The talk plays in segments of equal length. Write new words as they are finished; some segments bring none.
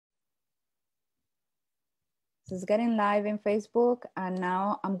Just getting live in Facebook, and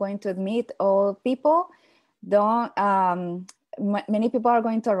now I'm going to admit all people. Don't many people are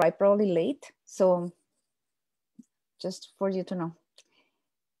going to arrive probably late, so just for you to know.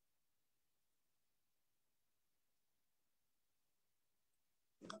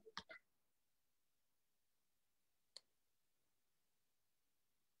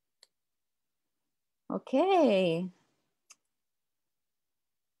 Okay.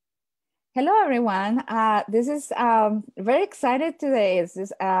 Hello, everyone. This is very excited today. This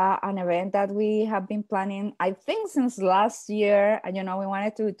is an event that we have been planning, I think, since last year. You know, we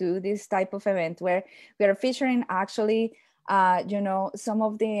wanted to do this type of event where we are featuring actually, you know, some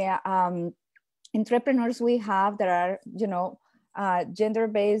of the entrepreneurs we have that are, you know,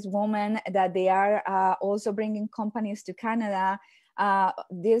 gender-based women, that they are also bringing companies to Canada.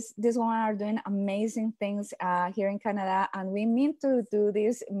 These women are doing amazing things here in Canada, and we meant to do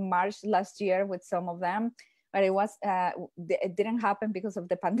this in March last year with some of them, but it didn't happen because of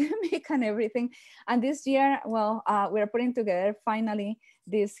the pandemic and everything. And this year, well, we're putting together finally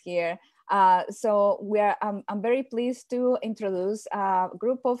this year. So I'm very pleased to introduce a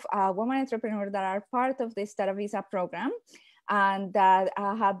group of women entrepreneurs that are part of the Startup Visa program, and that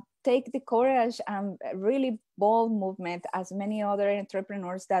have take the courage and really bold movement, as many other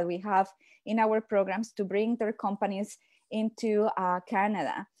entrepreneurs that we have in our programs, to bring their companies into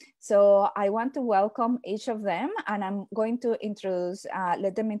Canada. So I want to welcome each of them, and I'm going to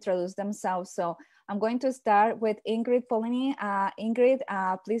let them introduce themselves. So I'm going to start with Ingrid Pollini. Ingrid,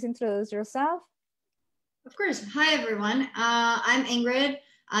 please introduce yourself. Of course. Hi, everyone. I'm Ingrid.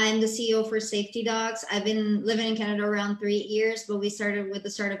 I'm the CEO for SafetyDocs. I've been living in Canada around 3 years, but we started with the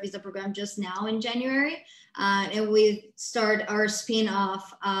Startup Visa program just now in January. And we start our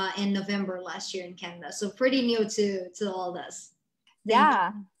spin-off in November last year in Canada. So pretty new to all this.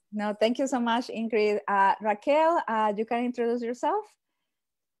 Thank you so much, Ingrid. Raquel, you can introduce yourself.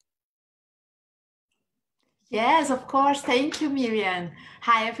 Yes, of course. Thank you, Miriam.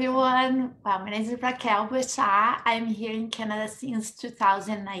 Hi, everyone. Well, my name is Raquel Boechat. I'm here in Canada since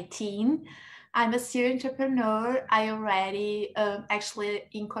 2019. I'm a serial entrepreneur. I already actually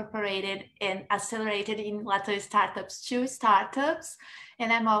incorporated and accelerated in LatAm Startups 2 startups.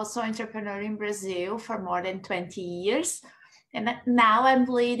 And I'm also an entrepreneur in Brazil for more than 20 years. And now I'm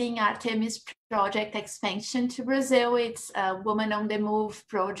leading Artemis project expansion to Brazil. It's a Woman on the Move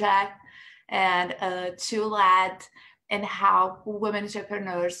project, and to lead and help women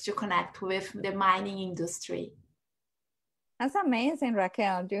entrepreneurs to connect with the mining industry. That's amazing,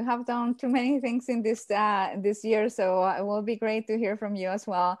 Raquel. You have done too many things in this year, so it will be great to hear from you as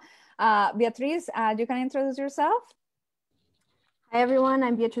well. Beatriz, you can introduce yourself. Hi, everyone.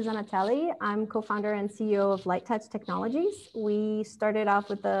 I'm Beatriz Zanatelli. I'm co-founder and CEO of Lightouch Technologies. We started off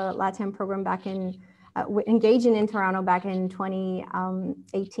with the LatAm program back in engaging in Toronto back in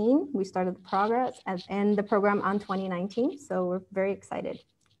 2018. We started the progress and the program on 2019. So we're very excited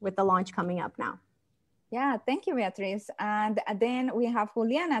with the launch coming up now. Yeah, thank you, Beatriz. And then we have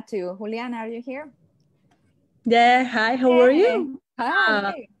Juliana too. Juliana, are you here? Yeah, hi, how are you?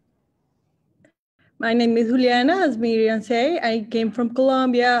 Hi. My name is Juliana, as Miriam said. I came from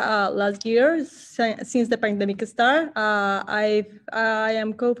Colombia last year, since the pandemic started. I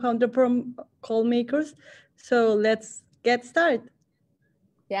am co-founder from Colmakers. So let's get started.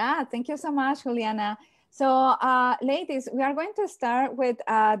 Yeah, thank you so much, Juliana. So ladies, we are going to start with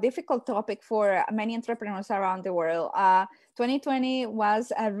a difficult topic for many entrepreneurs around the world. 2020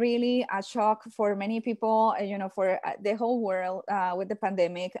 was really a shock for many people, you know, for the whole world with the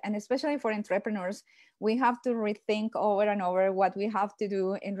pandemic, and especially for entrepreneurs. We have to rethink over and over what we have to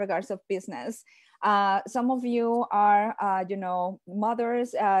do in regards of business. Some of you are, you know,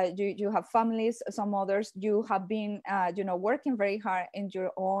 mothers, you have families. Some others, you have been, you know, working very hard in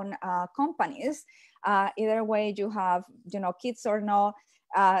your own companies. Either way, you have, you know, kids or no,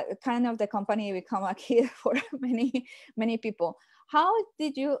 kind of the company become a kid for many people. How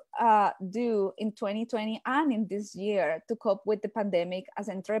did you do in 2020 and in this year to cope with the pandemic as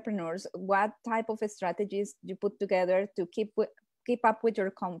entrepreneurs? What type of strategies you put together to keep up with your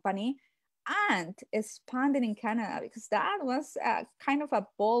company and expanding in Canada? Because that was kind of a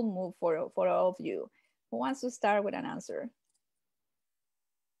bold move for all of you. Who wants to start with an answer?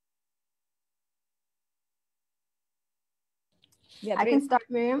 Beatriz? I can start,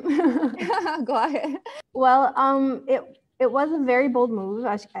 Miriam. Go ahead. Well, it was a very bold move,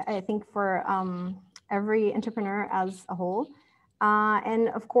 I think, for every entrepreneur as a whole. And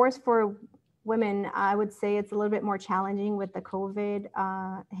of course, for women, I would say it's a little bit more challenging with the COVID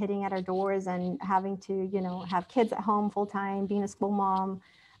hitting at our doors and having to, you know, have kids at home full time, being a school mom,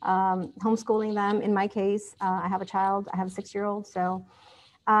 homeschooling them. In my case, I have a child, I have a 6-year-old. So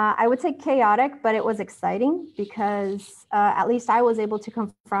I would say chaotic, but it was exciting because at least I was able to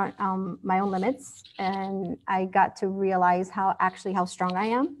confront my own limits, and I got to realize how strong I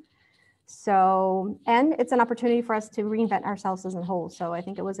am. So, and it's an opportunity for us to reinvent ourselves as a whole. So I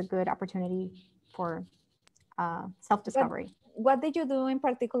think it was a good opportunity for self-discovery. What did you do in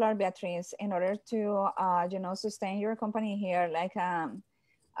particular, Beatriz, in order to, sustain your company here? Like,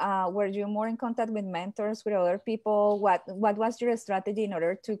 were you more in contact with mentors, with other people? What was your strategy in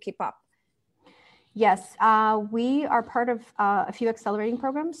order to keep up? Yes, we are part of a few accelerating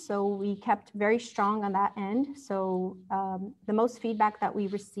programs, so we kept very strong on that end. So the most feedback that we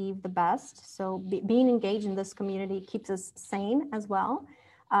receive, the best. So being engaged in this community keeps us sane as well,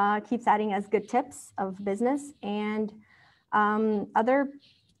 keeps adding us good tips of business and I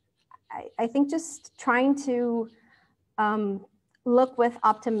think just trying to look with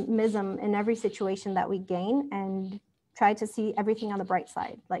optimism in every situation that we gain and try to see everything on the bright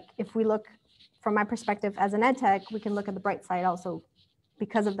side. Like if we look from my perspective as an ed tech, we can look at the bright side also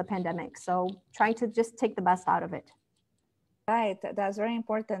because of the pandemic. So trying to just take the best out of it. Right, that's very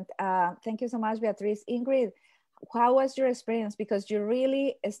important. Thank you so much, Beatriz. Ingrid, how was your experience? Because you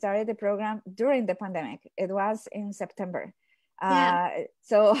really started the program during the pandemic. It was in September. Yeah.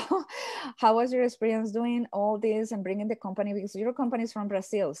 So how was your experience doing all this and bringing the company, because your company is from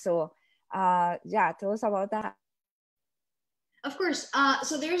Brazil. So yeah, tell us about that. Of course.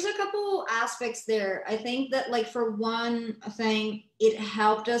 So there's a couple aspects there. I think that like for one thing, it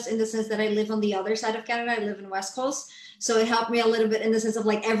helped us in the sense that I live on the other side of Canada. I live in West Coast. So it helped me a little bit in the sense of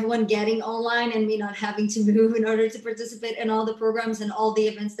like everyone getting online and me not having to move in order to participate in all the programs and all the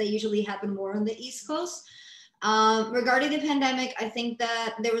events that usually happen more on the East Coast. Regarding the pandemic, I think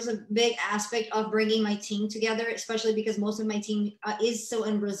that there was a big aspect of bringing my team together, especially because most of my team is still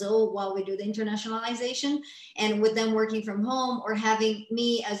in Brazil while we do the internationalization. And with them working from home or having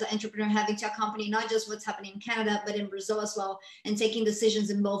me as an entrepreneur having to accompany not just what's happening in Canada, but in Brazil as well, and taking decisions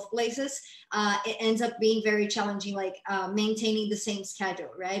in both places, it ends up being very challenging, like maintaining the same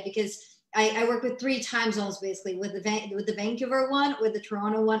schedule, right? Because I work with 3 time zones basically, with the Vancouver one, with the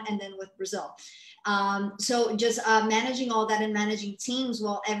Toronto one, and then with Brazil. So just managing all that and managing teams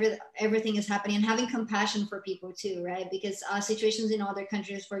while everything is happening, and having compassion for people too, right? Because situations in other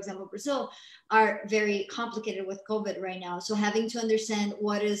countries, for example, Brazil, are very complicated with COVID right now. So having to understand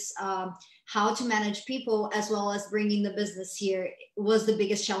what is, how to manage people as well as bringing the business here was the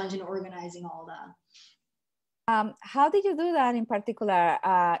biggest challenge in organizing all that. How did you do that in particular,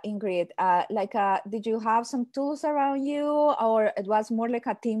 Ingrid? Did you have some tools around you, or it was more like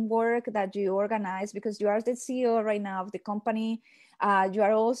a teamwork that you organized? Because you are the CEO right now of the company. You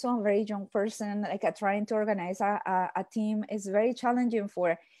are also a very young person, trying to organize a team is very challenging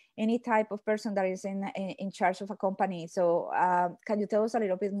for any type of person that is in charge of a company. So can you tell us a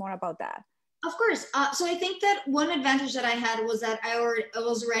little bit more about that? Of course. So I think that one advantage that I had was that I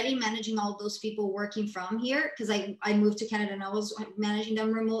was already managing all those people working from here, because I moved to Canada and I was managing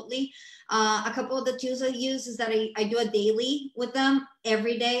them remotely. A couple of the tools I use is that I do a daily with them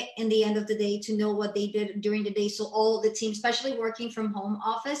every day in the end of the day to know what they did during the day. So all the team, especially working from home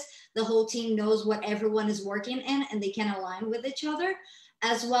office, the whole team knows what everyone is working in and they can align with each other,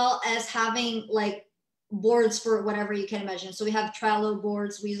 as well as having like boards for whatever you can imagine. So we have Trello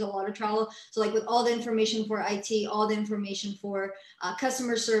boards. We use a lot of Trello. So like with all the information for IT, all the information for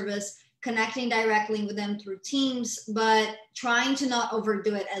customer service, connecting directly with them through Teams, but trying to not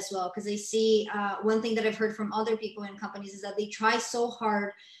overdo it as well. Because I see one thing that I've heard from other people in companies is that they try so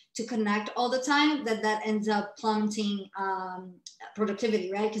hard to connect all the time that ends up plummeting productivity,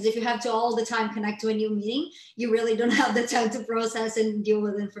 right? Because if you have to all the time connect to a new meeting, you really don't have the time to process and deal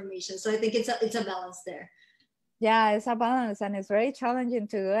with information. So I think it's a balance there. Yeah, it's a balance, and it's very challenging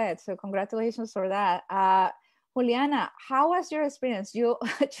to do it. So congratulations for that. Juliana, how was your experience? You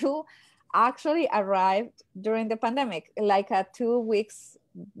actually arrived during the pandemic, 2 weeks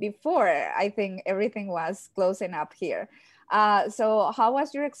before I think everything was closing up here. So how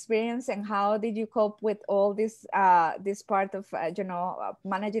was your experience, and how did you cope with all this part of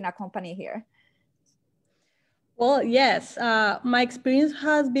managing a company here? Well, yes, my experience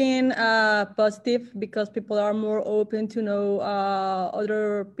has been positive because people are more open to know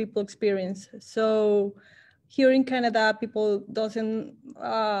other people's experience. So here in Canada, people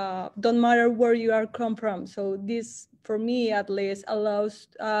don't matter where you are come from. So this, for me at least, allows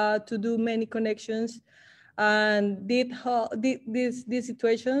to do many connections. And these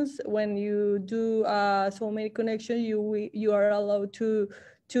situations, when you do so many connections, you are allowed to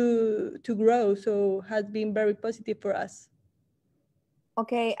grow. So has been very positive for us.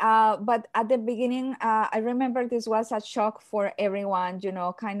 Okay, but at the beginning, I remember this was a shock for everyone, you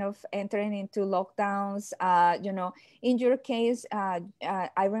know, kind of entering into lockdowns. You know, in your case, I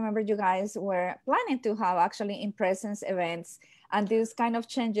remember you guys were planning to have actually in-presence events, and this kind of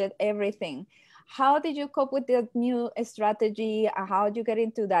changed everything. How did you cope with the new strategy? How did you get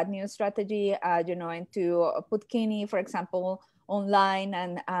into that new strategy, you know, and to put Kini, for example, online,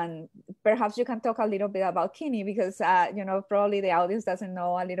 and perhaps you can talk a little bit about Kini, because you know, probably the audience doesn't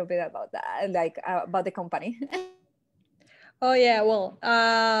know a little bit about that, like about the company. Oh yeah, well,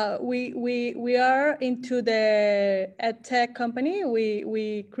 we are into the ed tech company.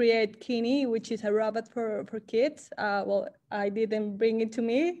 We create Kini, which is a robot for kids. Well, I didn't bring it to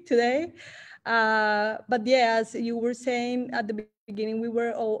me today, but yeah, as you were saying at the beginning, we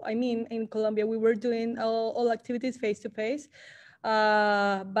were all, I mean, in Colombia, we were doing all activities face to face.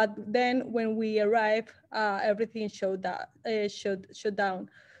 But then when we arrived, everything shut down.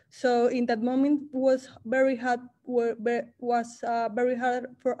 So in that moment was very hard. Was very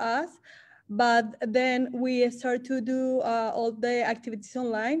hard for us. But then we started to do all the activities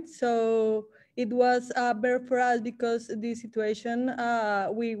online. So it was better for us because the situation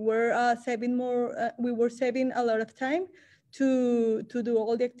we were saving more. We were saving a lot of time to do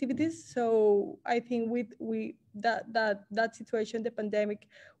all the activities. So I think that situation, the pandemic,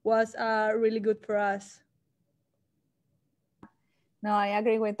 was really good for us. No, I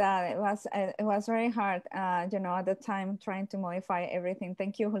agree with that. It was very hard, you know, at the time trying to modify everything.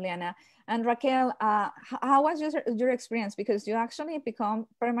 Thank you, Juliana. And Raquel, how was your experience? Because you actually become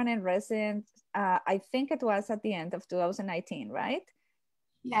permanent resident. I think it was at the end of 2019, right?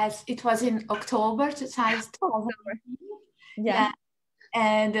 Yes, it was in October 2019. Yeah.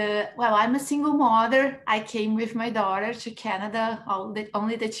 And well, I'm a single mother. I came with my daughter to Canada,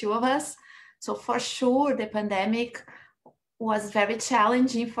 only the two of us. So for sure, the pandemic was very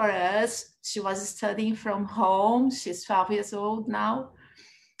challenging for us. She was studying from home. She's 12 years old now.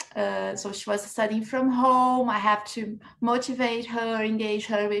 So she was studying from home. I have to motivate her, engage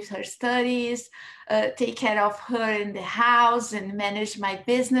her with her studies, take care of her in the house and manage my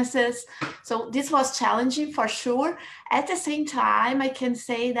businesses. So this was challenging for sure. At the same time, I can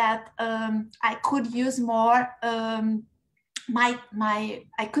say that I could use more, I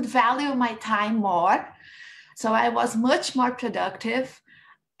could value my time more. So I was much more productive.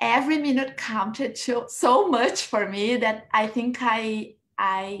 Every minute counted so much for me that I think I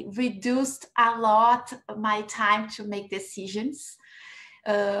reduced a lot my time to make decisions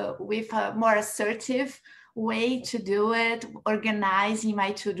with a more assertive way to do it, organizing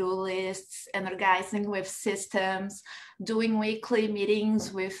my to-do lists and organizing with systems, doing weekly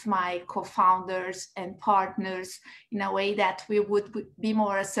meetings with my co-founders and partners in a way that we would be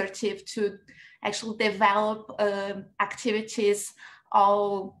more assertive to actually develop activities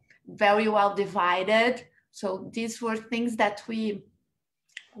all very well divided. So these were things that we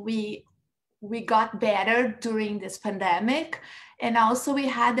got better during this pandemic. And also we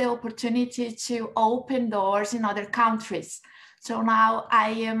had the opportunity to open doors in other countries. So now I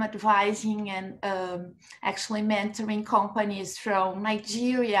am advising and actually mentoring companies from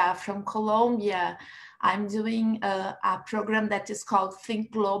Nigeria, from Colombia. I'm doing a program that is called Think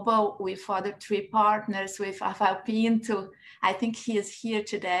Global with other 3 partners, with Rafael Pinto, I think he is here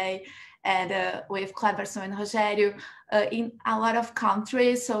today, and with Cleverson and Rogério, in a lot of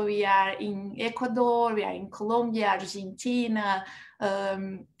countries. So we are in Ecuador, we are in Colombia, Argentina.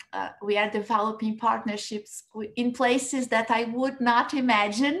 We are developing partnerships in places that I would not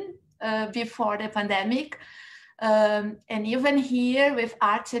imagine before the pandemic. And even here with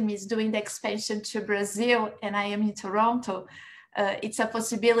Artemis doing the expansion to Brazil, and I am in Toronto, it's a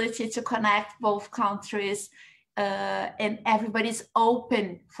possibility to connect both countries, and everybody's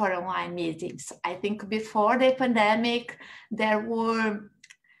open for online meetings. I think before the pandemic, there were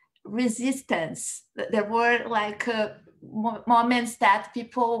resistance. There were like moments that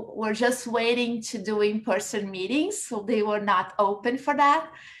people were just waiting to do in-person meetings, so they were not open for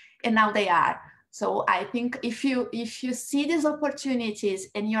that, and now they are. So I think if you see these opportunities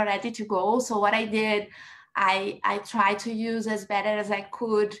and you're ready to go, so what I did, I tried to use as better as I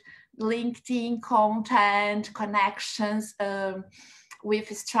could LinkedIn content, connections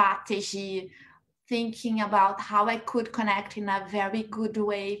with strategy, thinking about how I could connect in a very good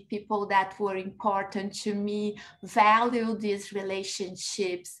way people that were important to me, value these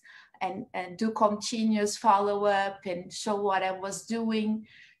relationships, and do continuous follow-up and show what I was doing,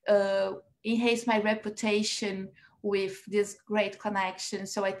 enhance my reputation with this great connection.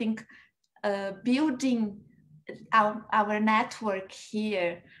 So I think building our network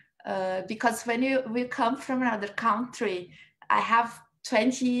here, because when we come from another country, I have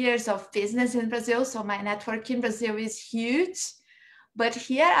 20 years of business in Brazil, so my network in Brazil is huge. But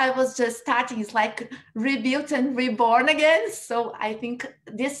here I was just starting. It's like rebuilt and reborn again. So I think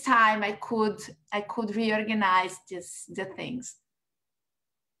this time I could reorganize the things.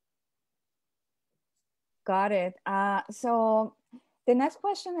 Got it. So the next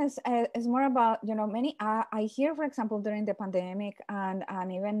question is more about, you know, many, I hear, for example, during the pandemic and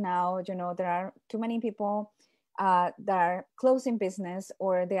even now, you know, there are too many people that are closing business,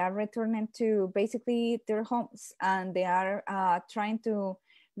 or they are returning to basically their homes, and they are trying to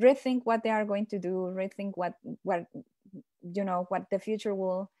rethink what they are going to do, rethink what you know, what the future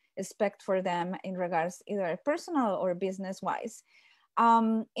will expect for them in regards either personal or business wise.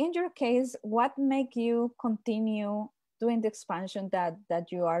 In your case, what make you continue doing the expansion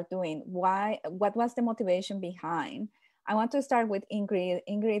that you are doing? Why? What was the motivation behind? I want to start with Ingrid.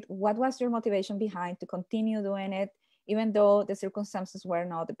 Ingrid, what was your motivation behind to continue doing it, even though the circumstances were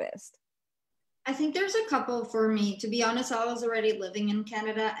not the best? I think there's a couple for me. To be honest, I was already living in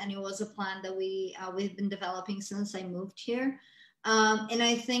Canada, and it was a plan that we've been developing since I moved here. And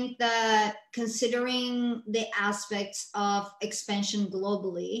I think that considering the aspects of expansion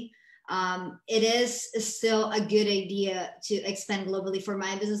globally, it is still a good idea to expand globally for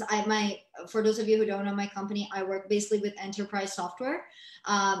my business. For those of you who don't know my company, I work basically with enterprise software.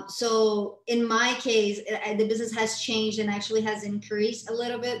 So in my case, the business has changed and actually has increased a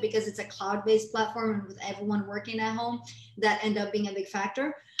little bit because it's a cloud-based platform, and with everyone working at home, that ended up being a big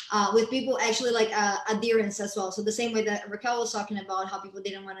factor. With people actually like adherence as well. So the same way that Raquel was talking about how people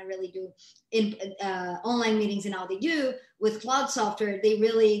didn't want to really do online meetings, and now they do with cloud software, they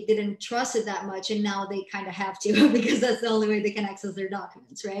really didn't trust it that much, and now they kind of have to because that's the only way they can access their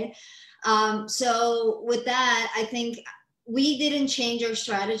documents, right? So with that, I think we didn't change our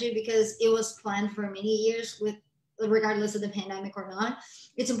strategy because it was planned for many years, with regardless of the pandemic or not.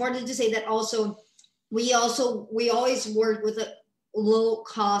 It's important to say that also we always worked with a low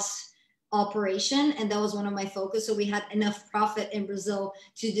cost operation, and that was one of my focus. So we had enough profit in Brazil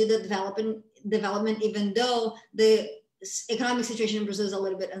to do the development, even though the economic situation in Brazil is a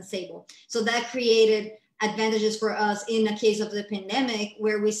little bit unstable. So that created advantages for us in the case of the pandemic,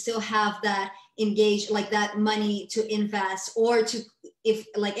 where we still have that engaged, like that money to invest, or to, if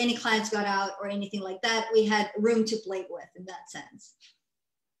like any clients got out or anything like that, we had room to play with in that sense.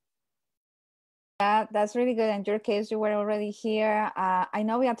 Yeah, that's really good. In your case, you were already here. I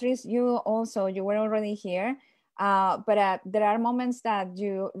know, Beatriz, you were already here, but there are moments that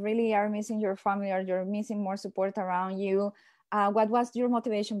you really are missing your family, or you're missing more support around you. What was your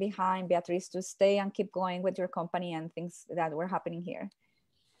motivation behind, Beatriz, to stay and keep going with your company and things that were happening here?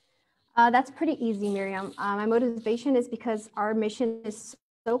 That's pretty easy, Miriam. My motivation is because our mission is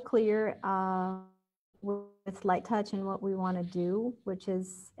so clear with Lightouch and what we want to do, which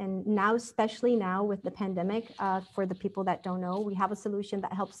is, and now, especially now with the pandemic, for the people that don't know, we have a solution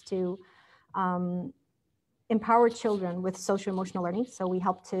that helps to empower children with social emotional learning. So we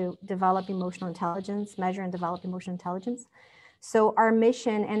help to develop emotional intelligence, measure and develop emotional intelligence. So our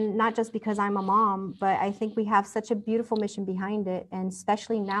mission, and not just because I'm a mom, but I think we have such a beautiful mission behind it. And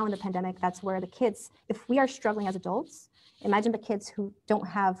especially now in the pandemic, that's where the kids, if we are struggling as adults, imagine the kids who don't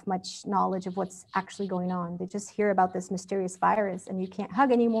have much knowledge of what's actually going on. They just hear about this mysterious virus, and you can't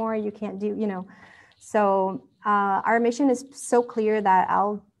hug anymore, you can't do, you know. So our mission is so clear that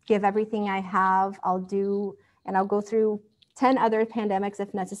I'll give everything I have, I'll do, and I'll go through 10 other pandemics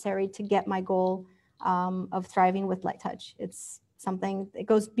if necessary to get my goal of thriving with Lightouch. It's something that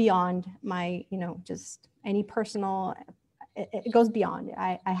goes beyond my, you know, just any personal, it goes beyond.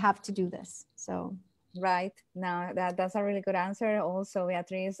 I have to do this, so. Right. Now that's a really good answer also,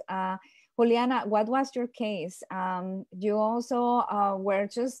 Beatriz. Juliana, what was your case? You also were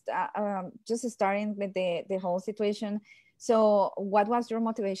just starting with the whole situation. So what was your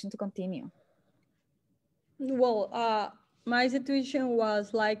motivation to continue? Well, my situation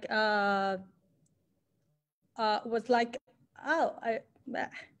was like,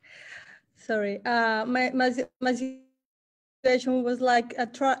 sorry. My situation was like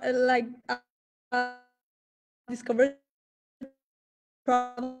discovered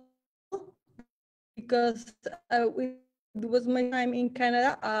travel, because it was my time in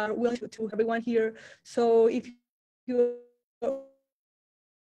Canada. Willing to everyone here. So if you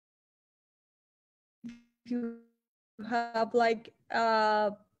have like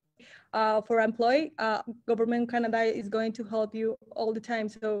for employee, government Canada is going to help you all the time.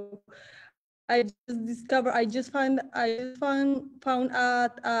 So I just found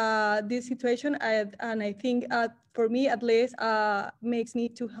out this situation, and I think for me at least makes me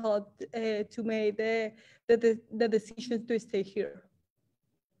to help to make the decision to stay here.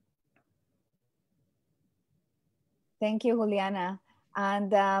 Thank you, Juliana.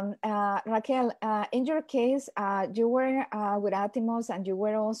 And Raquel, in your case, you were with Artemis and you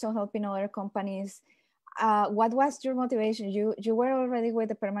were also helping other companies. What was your motivation? You were already with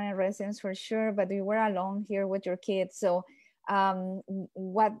the permanent residents for sure, but you were alone here with your kids. So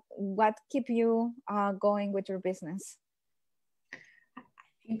what keep you going with your business? I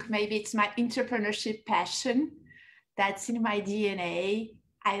think maybe it's my entrepreneurship passion that's in my DNA.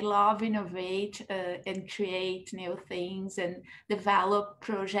 I love innovate and create new things and develop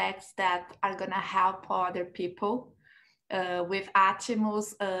projects that are gonna help other people. With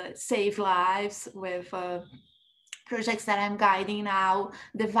Artemis, save lives, with projects that I'm guiding now,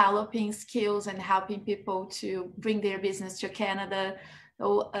 developing skills and helping people to bring their business to Canada.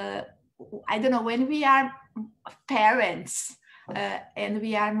 So I don't know, when we are parents, and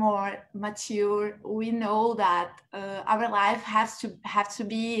we are more mature, we know that our life has to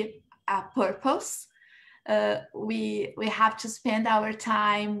be a purpose. We have to spend our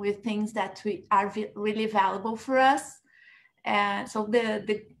time with things that are really valuable for us. And so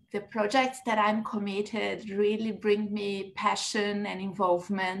the projects that I'm committed really bring me passion and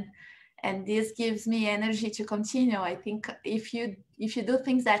involvement, and this gives me energy to continue. I think if you do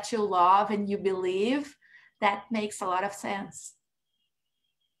things that you love and you believe, that makes a lot of sense.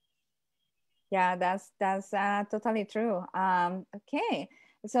 Yeah, that's totally true. Okay,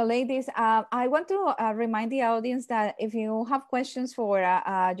 so ladies, I want to remind the audience that if you have questions for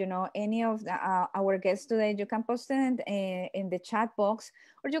any of our guests today, you can post it in the chat box,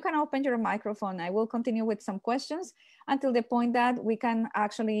 or you can open your microphone. I will continue with some questions until the point that we can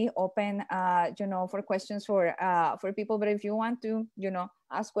actually open for questions for people. But if you want to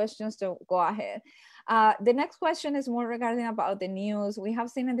ask questions, so go ahead. The next question is more regarding about the news. We have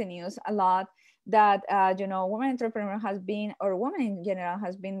seen in the news a lot that women entrepreneur has been, or women in general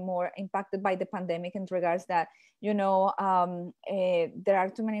has been more impacted by the pandemic in regards that there are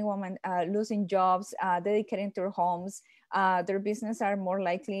too many women losing jobs, dedicating to their homes, their business are more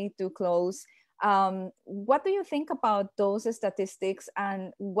likely to close. What do you think about those statistics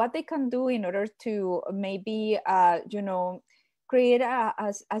and what they can do in order to maybe create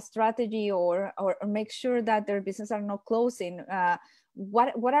a strategy or make sure that their business are not closing?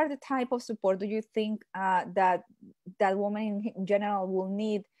 What are the type of support do you think that women in general will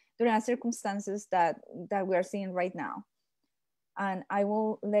need during the circumstances that we are seeing right now? And I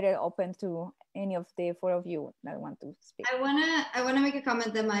will let it open to any of the four of you that want to speak. I wanna make a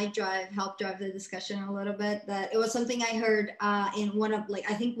comment that might help drive the discussion a little bit. That it was something I heard in one of, like,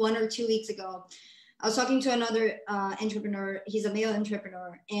 I think 1 or 2 weeks ago. I was talking to another entrepreneur. He's a male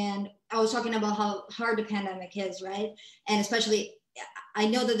entrepreneur, and I was talking about how hard the pandemic is, right? And especially, I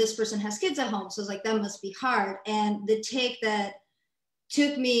know that this person has kids at home, so it's like, that must be hard. And the take that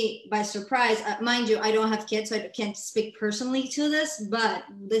took me by surprise, mind you, I don't have kids, so I can't speak personally to this, but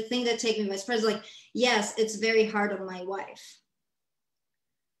the thing that took me by surprise is like, yes, it's very hard on my wife.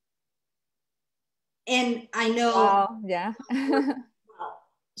 And I know, wow, yeah.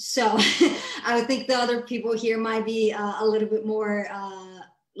 So I would think the other people here might be a little bit more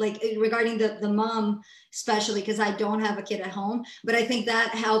like regarding the mom, especially because I don't have a kid at home. But I think that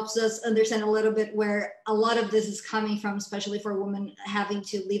helps us understand a little bit where a lot of this is coming from, especially for women having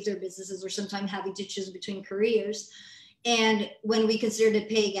to leave their businesses or sometimes having to choose between careers. And when we consider the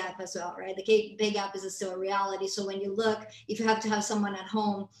pay gap as well, right? The pay gap is still a reality. So when you look, if you have to have someone at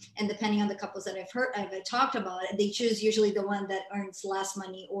home, and depending on the couples that I've talked about, they choose usually the one that earns less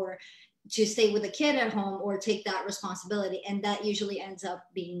money, or to stay with a kid at home, or take that responsibility. And that usually ends up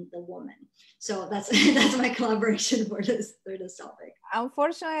being the woman. So that's my collaboration for this topic.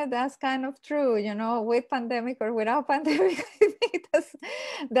 Unfortunately, that's kind of true, with pandemic or without pandemic. I think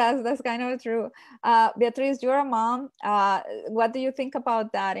that's kind of true. Beatriz, you're a mom. What do you think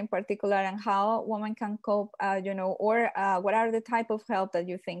about that in particular, and how women can cope, or what are the type of help that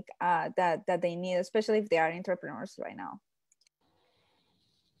you think that they need, especially if they are entrepreneurs right now?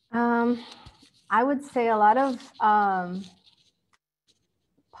 I would say a lot of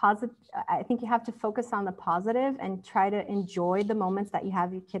positive. I think you have to focus on the positive and try to enjoy the moments that you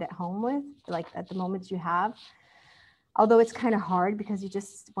have your kid at home with, like at the moments you have. Although it's kind of hard because you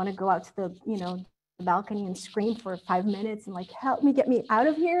just want to go out to the balcony and scream for 5 minutes and like, help me, get me out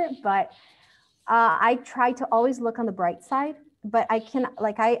of here. But I try to always look on the bright side. But I can,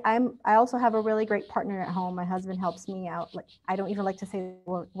 like, I also have a really great partner at home. My husband helps me out. Like, I don't even like to say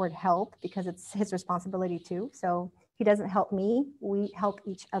the word help because it's his responsibility too. So he doesn't help me, we help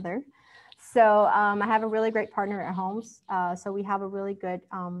each other. So I have a really great partner at home. So we have a really good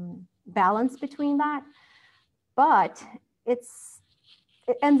balance between that. But it's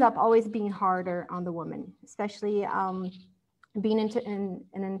it ends up always being harder on the woman, especially being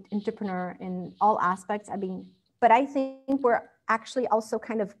an entrepreneur in all aspects. I mean, but I think we're actually also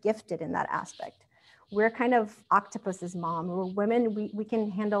kind of gifted in that aspect. We're kind of octopus's mom. We're women, we can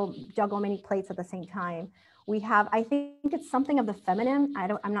juggle many plates at the same time. We have, I think it's something of the feminine.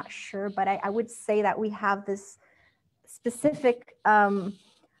 I'm not sure, but I would say that we have this specific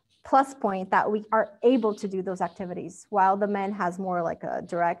plus point that we are able to do those activities, while the men has more like a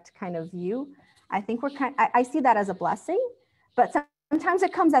direct kind of view. I think I see that as a blessing, but sometimes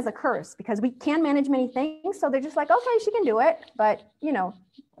it comes as a curse because we can manage many things. So they're just like, okay, she can do it, but you know,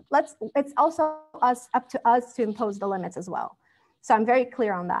 it's also up to us to impose the limits as well. So I'm very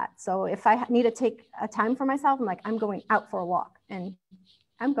clear on that. So if I need to take a time for myself, I'm like, I'm going out for a walk and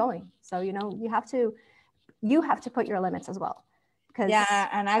I'm going. So, you know, you have to put your limits as well. Yeah,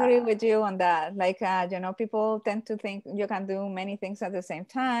 and I agree with you on that. Like, you know, people tend to think you can do many things at the same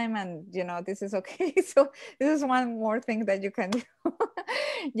time, and you know, this is okay. So this is one more thing that you can do.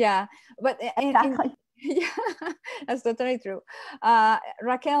 Yeah, but exactly. Yeah, that's totally true.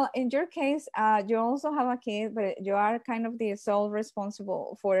 Raquel, in your case, you also have a kid, but you are kind of the sole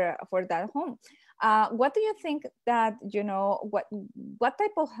responsible for that home. What do you think that, you know, what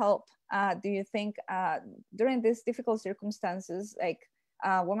type of help do you think during these difficult circumstances, like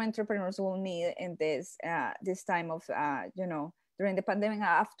women entrepreneurs will need in this time of, you know, during the pandemic,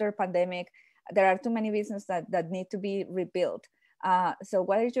 after pandemic, there are too many businesses that need to be rebuilt. So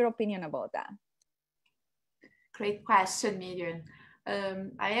what is your opinion about that? Great question, Miriam.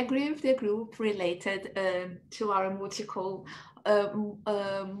 I agree with the group related to our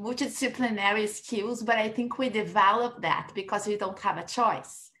multidisciplinary skills, but I think we develop that because we don't have a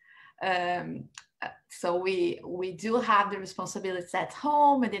choice. So we do have the responsibilities at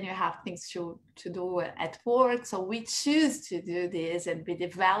home, and then you have things to do at work. So we choose to do this, and we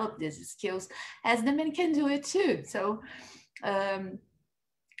develop these skills as the men can do it too. So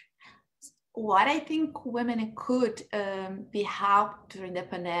what I think women could be helped during the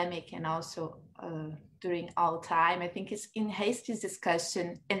pandemic and also during all time, I think is enhance this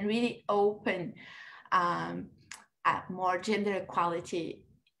discussion and really open more gender equality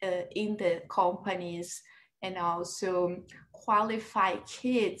in the companies, and also qualify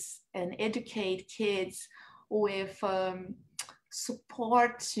kids and educate kids with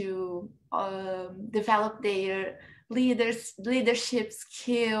support to develop their leadership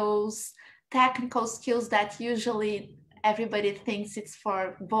skills, technical skills that usually everybody thinks it's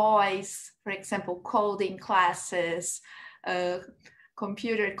for boys, for example, coding classes,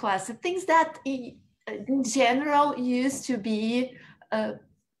 computer classes, things that in general used to be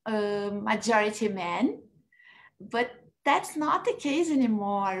majority men, but that's not the case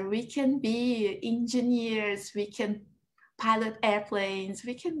anymore. We can be engineers, we can pilot airplanes,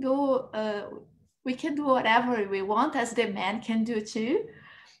 we can do whatever we want, as the men can do too.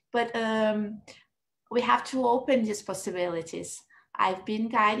 But we have to open these possibilities. I've been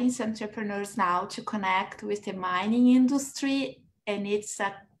guiding some entrepreneurs now to connect with the mining industry, and it's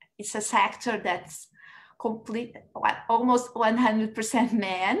a sector that's almost 100%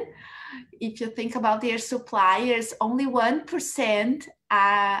 men. If you think about their suppliers, only 1%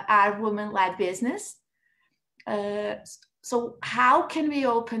 are women-led business. So how can we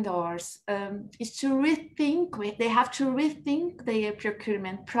open doors? Is to rethink. They have to rethink their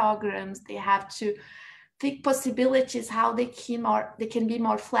procurement programs. They have to think possibilities, how they can be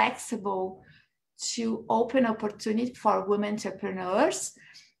more flexible to open opportunity for women entrepreneurs.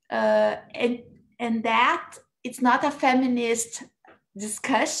 And that it's not a feminist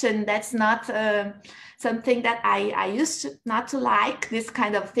discussion. That's not something that I used to not to like this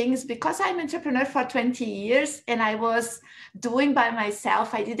kind of things, because I'm an entrepreneur for 20 years and I was doing by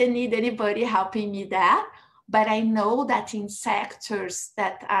myself. I didn't need anybody helping me that. But I know that in sectors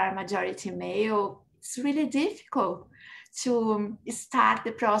that are majority male, it's really difficult to start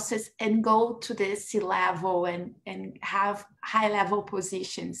the process and go to the C-level and have high-level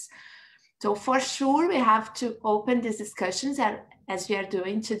positions. So for sure, we have to open these discussions as we are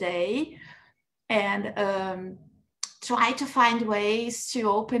doing today, and try to find ways to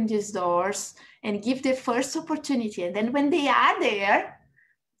open these doors and give the first opportunity. And then when they are there,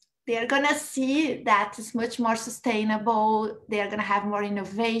 they're gonna see that it's much more sustainable. They're gonna have more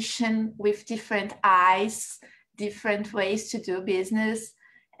innovation with different eyes, different ways to do business.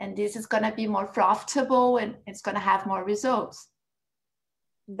 And this is gonna be more profitable, and it's gonna have more results.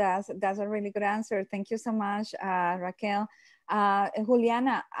 That's a really good answer. Thank you so much, Raquel.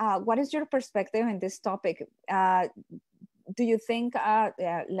 Juliana, what is your perspective in this topic? Do you think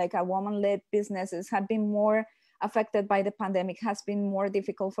like a woman-led businesses have been more affected by the pandemic has been more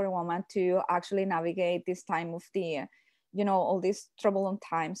difficult for a woman to actually navigate this time of the, you know, all these turbulent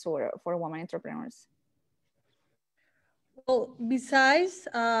times for women entrepreneurs? Well, besides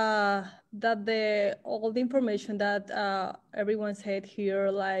that all the information that everyone said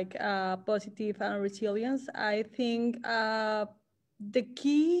here, like positive and resilience, I think the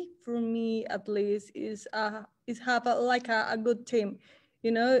key for me, at least, is have a good team.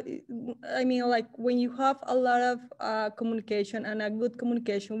 You know, I mean, like when you have a lot of communication and a good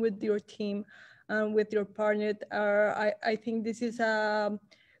communication with your team and with your partner, I think this is a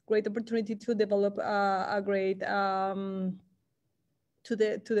great opportunity to develop a great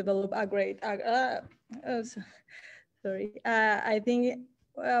develop a great sorry. I think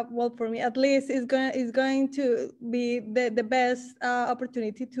well, for me at least, is going to be the best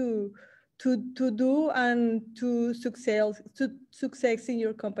opportunity to do and to success in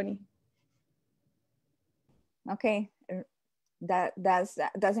your company. Okay,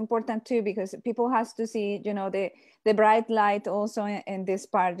 that's important too, because people has to see, you know, the bright light also in this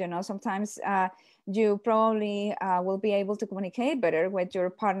part. You know, sometimes you probably will be able to communicate better with your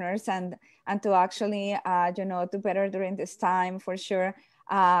partners and to actually you know, do better during this time, for sure.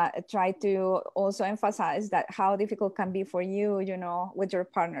 Try to also emphasize that how difficult can be for you, you know, with your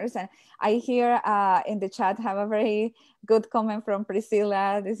partners. And I hear in the chat have a very good comment from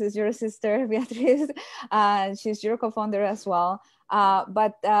Priscilla. This is your sister, Beatriz. She's your co-founder as well.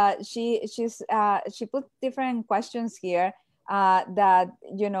 But she put different questions here that,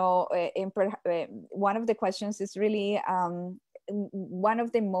 you know, one of the questions is really one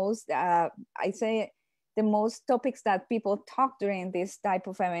of the most, I say, the most topics that people talk during this type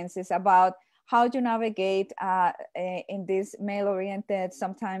of events is about how to navigate in this male-oriented,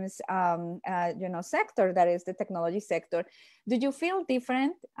 sometimes, you know, sector, that is the technology sector. Do you feel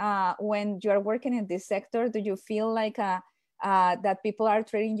different when you are working in this sector? Do you feel like that people are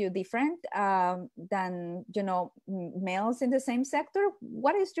treating you different than, you know, males in the same sector?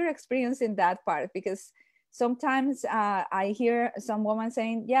 What is your experience in that part? Because sometimes I hear some women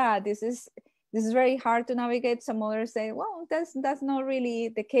saying, yeah, this is very hard to navigate. Some others say, well, that's not really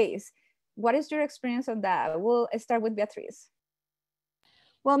the case. What is your experience on that? We'll start with Beatriz.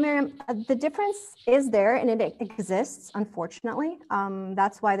 Well, Miriam, the difference is there and it exists, unfortunately.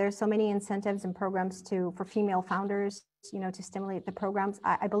 That's why there's so many incentives and programs for female founders, you know, to stimulate the programs.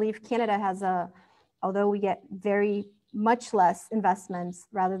 I believe Canada has although we get very much less investments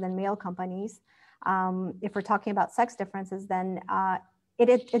rather than male companies, if we're talking about sex differences, then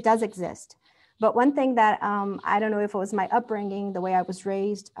it does exist. But one thing that I don't know if it was my upbringing, the way I was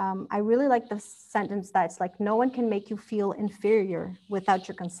raised, I really like the sentence that's like, no one can make you feel inferior without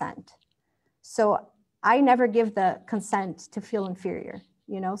your consent. So I never give the consent to feel inferior,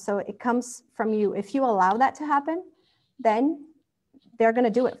 you know, so it comes from you. If you allow that to happen, then they're going to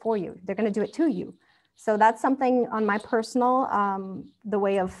do it for you. They're going to do it to you. So that's something on my personal, the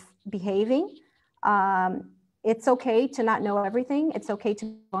way of behaving. It's okay to not know everything. It's okay to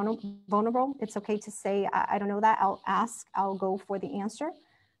be vulnerable. It's okay to say, I don't know that. I'll ask, I'll go for the answer.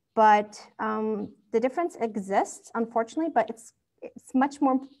 But the difference exists, unfortunately, but it's much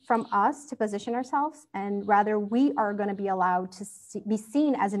more from us to position ourselves, and rather we are going to be allowed to be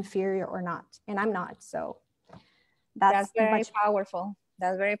seen as inferior or not. And I'm not. So that's very powerful.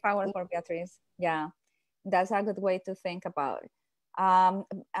 That's very powerful, Beatriz. Yeah, that's a good way to think about it.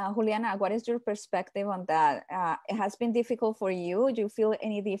 Juliana, what is your perspective on that? It has been difficult for you. Do you feel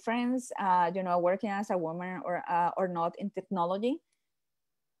any difference, you know, working as a woman or not in technology?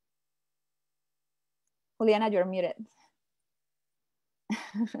 Juliana, you're muted.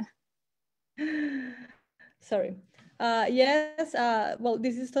 Sorry. Yes, well,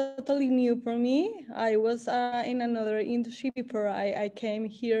 this is totally new for me. I was in another industry before I came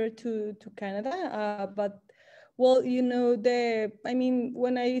here to Canada, but well, you know, I mean,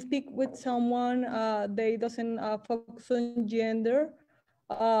 when I speak with someone, they doesn't focus on gender.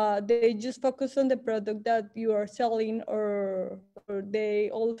 They just focus on the product that you are selling, or they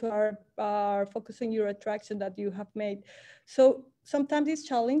also are focusing your attraction that you have made. So sometimes it's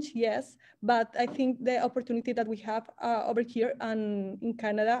challenge, yes, but I think the opportunity that we have over here and in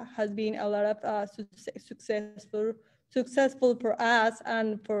Canada has been a lot of successful for us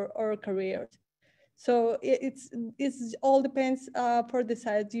and for our careers. So it's all depends for the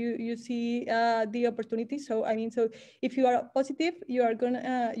side you see the opportunity. So I mean, so if you are positive, you are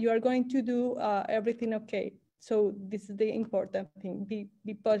going to do everything okay. So this is the important thing: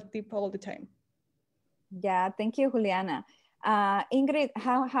 be positive all the time. Yeah, thank you, Juliana. Ingrid,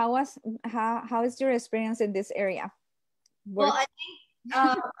 how is your experience in this area? Well, I think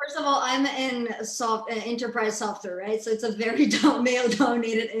First of all, I'm in enterprise software, right? So it's a very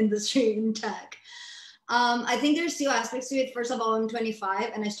male-dominated industry in tech. I think there's two aspects to it. First of all, I'm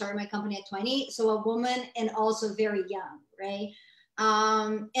 25 and I started my company at 20. So a woman and also very young, right?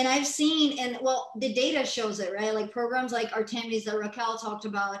 And I've seen, and well, the data shows it, right? Like programs like Artemis that Raquel talked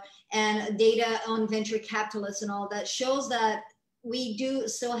about and data on venture capitalists and all that shows that we do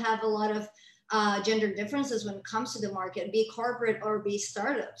still have a lot of gender differences when it comes to the market, be it corporate or be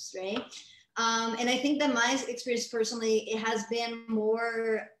startups, right? And I think that my experience personally, it has been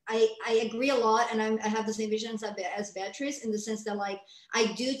more, I agree a lot, and I have the same vision as Beatriz in the sense that like,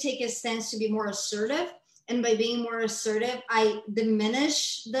 I do take a stance to be more assertive. And by being more assertive, I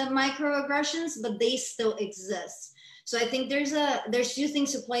diminish the microaggressions, but they still exist. So I think there's two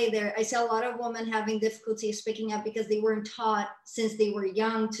things to play there. I see a lot of women having difficulty speaking up because they weren't taught since they were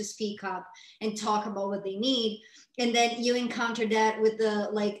young to speak up and talk about what they need. And then you encounter that with the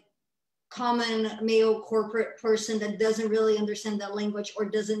like common male corporate person that doesn't really understand that language or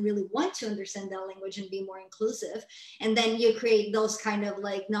doesn't really want to understand that language and be more inclusive. And then you create those kind of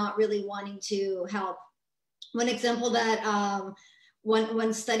like not really wanting to help. One example that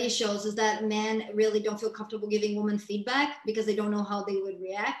one study shows is that men really don't feel comfortable giving women feedback because they don't know how they would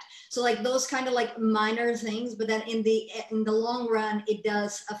react. So like those kind of like minor things, but then in the long run, it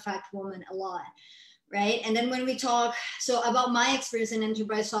does affect women a lot. Right. And then when we talk, so about my experience in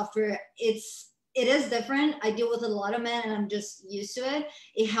enterprise software, it is different. I deal with a lot of men and I'm just used to it.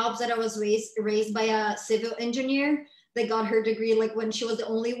 It helps that I was raised by a civil engineer that got her degree like when she was the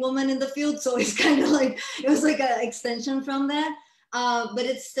only woman in the field. So it's kind of like, it was like an extension from that. But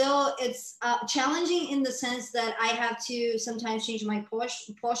it's challenging in the sense that I have to sometimes change my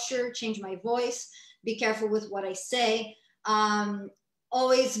posture, change my voice, be careful with what I say.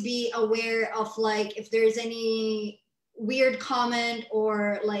 Always be aware of like if there's any weird comment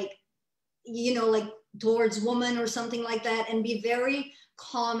or like, you know, like towards women or something like that, and be very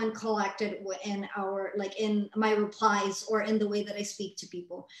calm and collected in in my replies or in the way that I speak to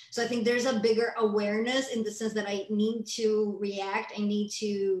people. So I think there's a bigger awareness in the sense that I need to react, I need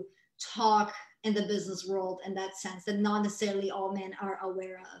to talk in the business world in that sense that not necessarily all men are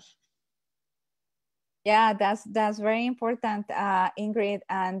aware of. Yeah, that's very important, Ingrid.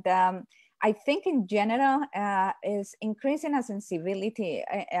 And I think in general is increasing a sensibility,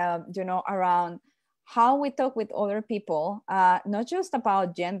 you know, around how we talk with other people, not just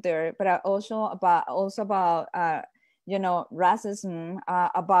about gender, but also about you know, racism,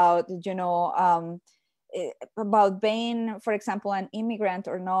 about you know. About being, for example, an immigrant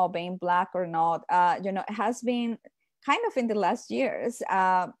or not, being Black or not, you know, it has been kind of in the last years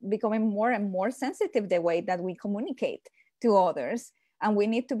becoming more and more sensitive the way that we communicate to others. And we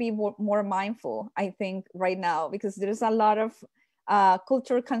need to be more mindful, I think, right now, because there's a lot of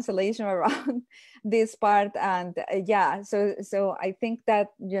cultural cancellation around this part. And yeah, so I think that,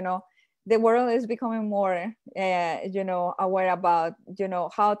 you know, the world is becoming more, you know, aware about, you know,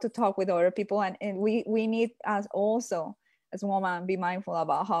 how to talk with other people. And we need as also as women be mindful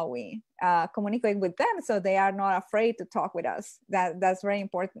about how we communicate with them so they are not afraid to talk with us. That's very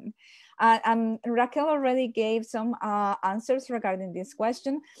important. And Raquel already gave some answers regarding this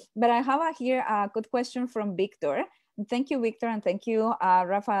question, but I have here a good question from Victor. Thank you, Victor, and thank you,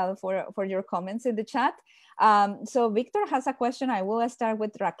 Rafael, for your comments in the chat. So Victor has a question. I will start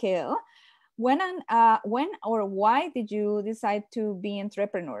with Raquel. When or why did you decide to be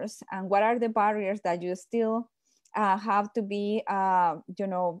entrepreneurs, and what are the barriers that you still have to be, you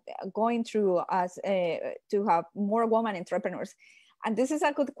know, going through as to have more women entrepreneurs? And this is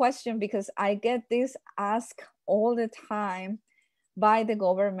a good question because I get this asked all the time by the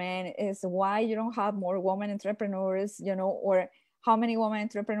government, is why you don't have more women entrepreneurs, you know, or how many women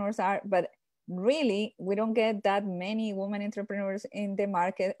entrepreneurs are. But really, we don't get that many women entrepreneurs in the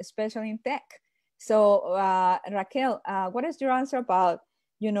market, especially in tech. So Raquel, what is your answer about,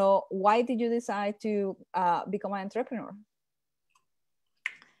 you know, why did you decide to become an entrepreneur?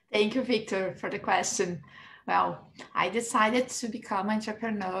 Thank you, Victor, for the question. Well, I decided to become an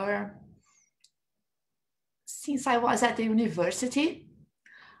entrepreneur since I was at the university.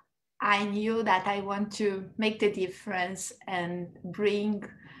 I knew that I want to make the difference and bring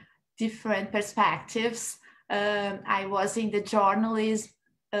different perspectives. I was in the journalism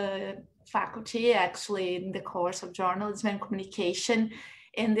faculty, actually in the course of journalism and communication,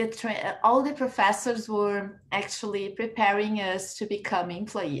 and all the professors were actually preparing us to become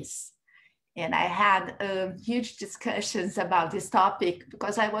employees. And I had huge discussions about this topic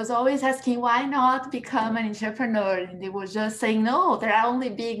because I was always asking, why not become an entrepreneur? And they were just saying, no, there are only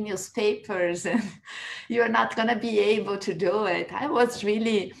big newspapers and you're not going to be able to do it. I was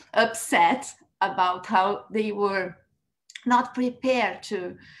really upset about how they were not prepared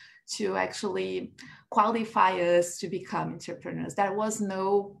to actually qualify us to become entrepreneurs. There was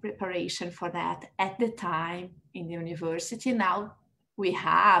no preparation for that at the time in the university. Now we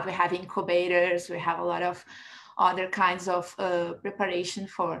have incubators, we have a lot of other kinds of preparation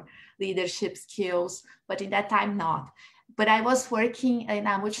for leadership skills, but in that time not. But I was working in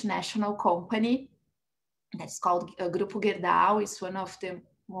a multinational company that's called Grupo Gerdau. It's one of the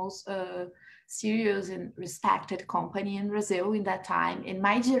most serious and respected company in Brazil in that time. And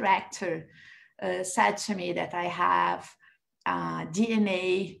my director said to me that I have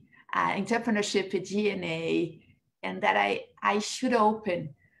DNA, entrepreneurship DNA, and that I should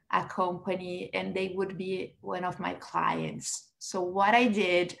open a company and they would be one of my clients. So what I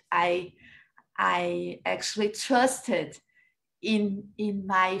did, I actually trusted in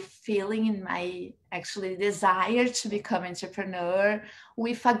my feeling, in my actually desire to become entrepreneur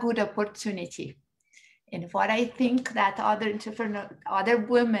with a good opportunity. And what I think that other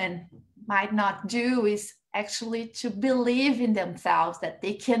women might not do is actually to believe in themselves that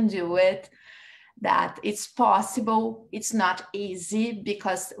they can do it, that it's possible. It's not easy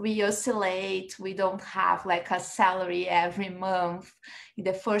because we oscillate. We don't have like a salary every month. In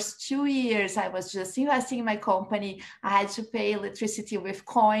the first 2 years, I was just investing in my company. I had to pay electricity with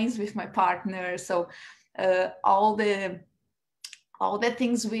coins with my partner. So all the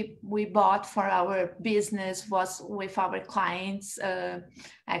things we bought for our business was with our clients,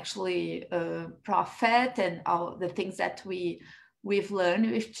 profit, and all the things that we've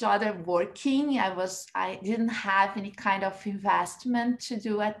learned with each other working. I didn't have any kind of investment to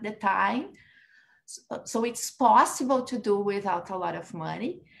do at the time. So it's possible to do without a lot of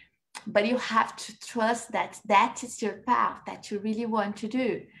money, but you have to trust that that is your path that you really want to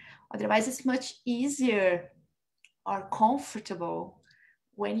do. Otherwise, it's much easier or comfortable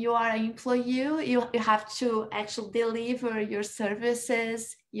when you are an employee. You have to actually deliver your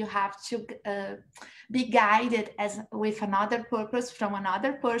services. You have to be guided with another purpose from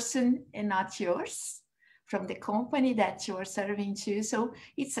another person and not yours, from the company that you are serving to. So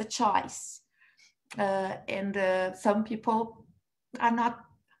it's a choice. And some people are not,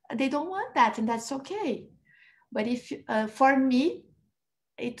 they don't want that, and that's okay. But if for me,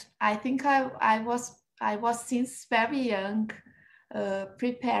 I think I was since very young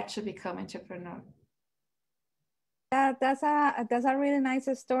prepared to become entrepreneur. That's a really nice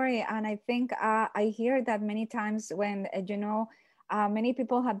story, and I think I hear that many times when many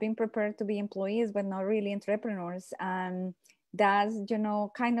people have been prepared to be employees but not really entrepreneurs, and that's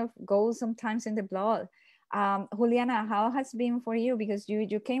kind of goes sometimes in the blood. Juliana, how has it been for you? Because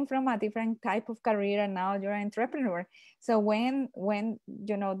you came from a different type of career and now you're an entrepreneur. So when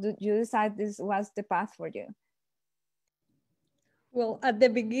you decide this was the path for you? Well, at the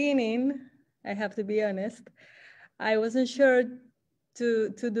beginning, I have to be honest, I wasn't sure to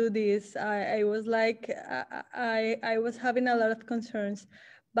do this. I was like, I was having a lot of concerns,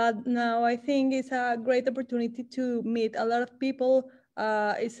 but now I think it's a great opportunity to meet a lot of people.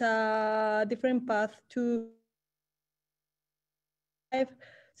 It's a different path to life.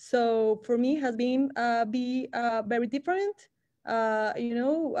 So for me, has been very different.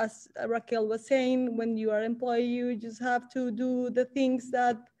 As Raquel was saying, when you are employee, you just have to do the things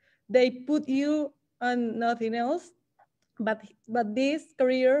that they put you and nothing else. But this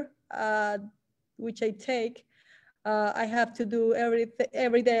career, which I take, I have to do every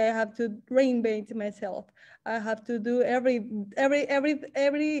day. I have to reinvent myself. I have to do everything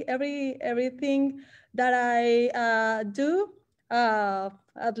that I do.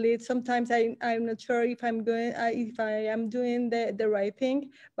 At least sometimes I'm not sure if if I am doing the right thing,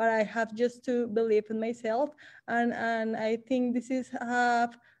 but I have just to believe in myself, and I think this is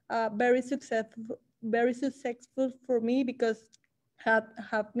very successful for me because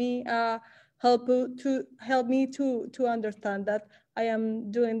have me help me to understand that I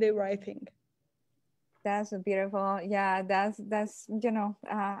am doing the right thing. That's beautiful. Yeah, that's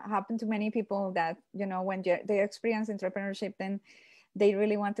happened to many people that when they experience entrepreneurship, then they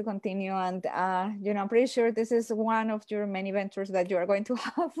really want to continue. And I'm pretty sure this is one of your many ventures that you are going to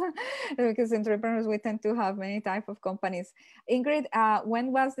have because entrepreneurs, we tend to have many type of companies. Ingrid,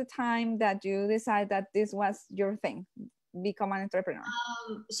 when was the time that you decided that this was your thing, become an entrepreneur?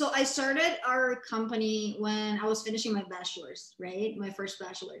 So I started our company when I was finishing my bachelor's, right? My first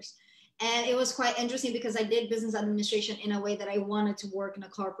bachelor's. And it was quite interesting because I did business administration in a way that I wanted to work in a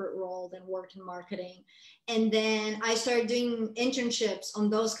corporate role, then work in marketing. And then I started doing internships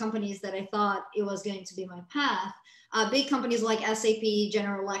on those companies that I thought it was going to be my path. Big companies like SAP,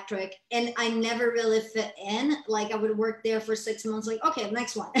 General Electric, and I never really fit in. Like I would work there for 6 months, like, okay,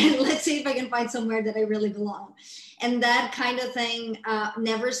 next one. Let's see if I can find somewhere that I really belong. And that kind of thing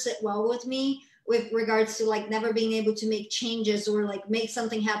never sit well with me, with regards to like never being able to make changes or like make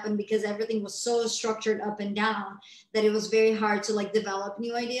something happen, because everything was so structured up and down that it was very hard to like develop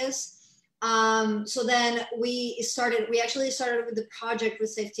new ideas. So then we actually started with the project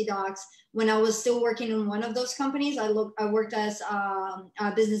with SafetyDocs when I was still working in one of those companies. I worked as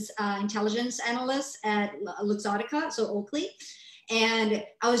a business intelligence analyst at Luxottica, so Oakley. And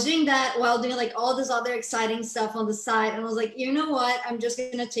I was doing that while doing like all this other exciting stuff on the side. And I was like, you know what? I'm just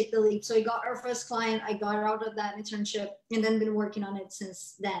going to take the leap. So I got our first client. I got out of that internship and then been working on it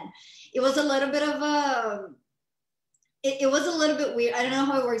since then. It was a little bit of it was a little bit weird. I don't know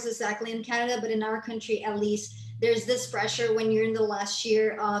how it works exactly in Canada, but in our country, at least, there's this pressure when you're in the last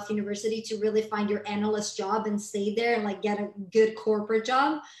year of university to really find your analyst job and stay there and like get a good corporate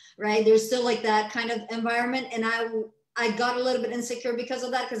job, right? There's still like that kind of environment. And I got a little bit insecure because of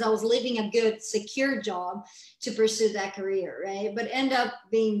that, because I was leaving a good, secure job to pursue that career, right? But end up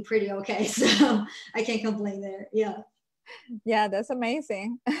being pretty okay. So I can't complain there. Yeah. Yeah, that's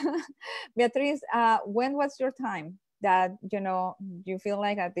amazing. Beatriz, when was your time that, you feel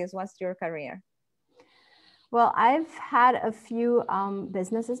like that this was your career? Well, I've had a few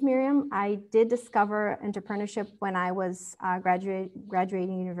businesses, Miriam. I did discover entrepreneurship when I was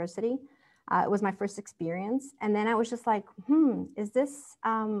graduating university. It was my first experience. And then I was just like, is this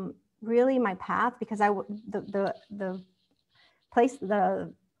really my path? Because the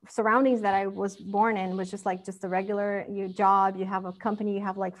surroundings that I was born in was just the regular job. You have a company, you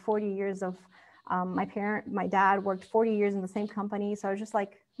have like 40 years of, my dad worked 40 years in the same company. So I was just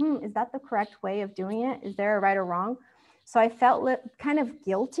like, is that the correct way of doing it? Is there a right or wrong? So I felt kind of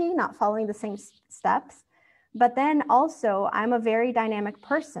guilty not following the same steps. But then also I'm a very dynamic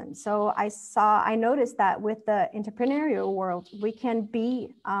person. So I noticed that with the entrepreneurial world, we can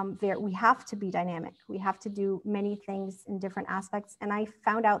be we have to be dynamic. We have to do many things in different aspects. And I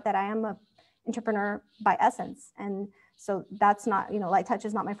found out that I am an entrepreneur by essence. And so that's not, Lightouch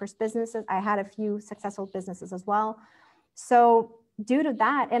is not my first business. I had a few successful businesses as well. So due to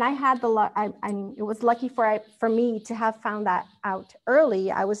that, and I had the luck, I mean, it was lucky for me to have found that out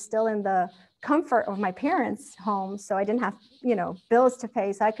early. I was still in the comfort of my parents' home, so I didn't have, bills to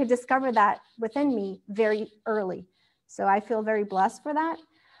pay. So I could discover that within me very early. So I feel very blessed for that.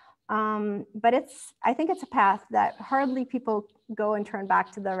 But I think it's a path that hardly people go and turn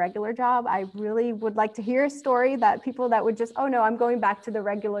back to the regular job. I really would like to hear a story that people that would just, oh no, I'm going back to the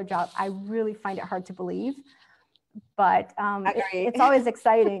regular job. I really find it hard to believe, but it's always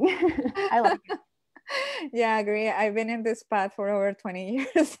exciting. I like it. Yeah, I agree. I've been in this path for over 20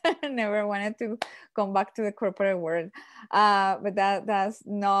 years. I never wanted to come back to the corporate world. But that's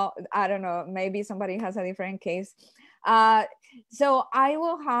not, I don't know, maybe somebody has a different case. So I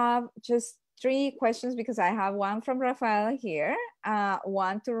will have just 3 questions because I have one from Raquel here,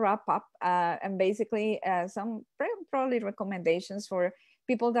 one to wrap up, and basically some probably recommendations for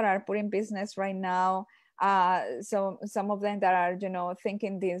people that are putting business right now. So some of them that are,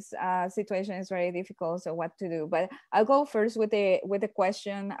 thinking this situation is very difficult, so what to do. But I'll go first with the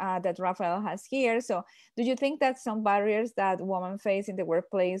question that Rafael has here. So do you think that some barriers that women face in the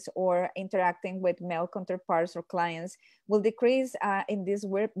workplace or interacting with male counterparts or clients will decrease in this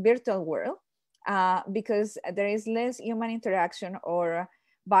virtual world because there is less human interaction or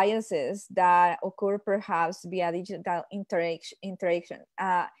biases that occur perhaps via digital interaction?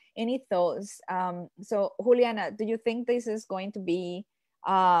 Any thoughts? So Juliana, do you think this is going to be,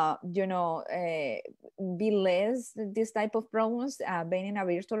 be less this type of problems being in a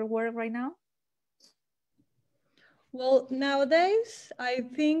virtual world right now? Well, nowadays, I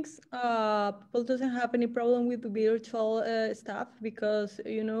think people doesn't have any problem with the virtual stuff because,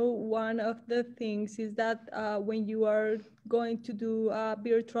 one of the things is that when you are going to do a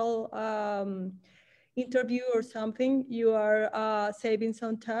virtual interview or something, you are saving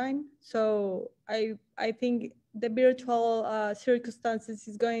some time. So I think the virtual circumstances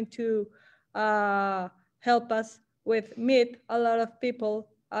is going to help us with meet a lot of people,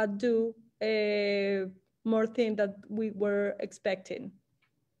 do more things that we were expecting.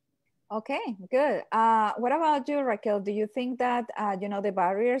 Okay, good. What about you, Raquel? Do you think that, the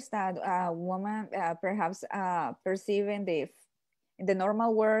barriers that women perhaps perceive in the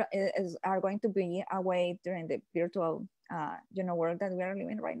normal world are going to be away during the virtual, world that we are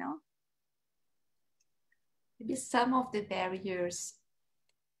living right now? maybe some of the barriers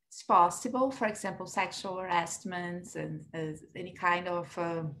it's possible. For example, sexual harassment and any kind of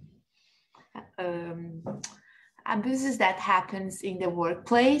abuses that happens in the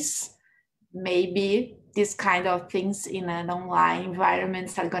workplace. Maybe these kind of things in an online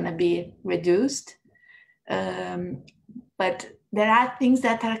environment are going to be reduced. But there are things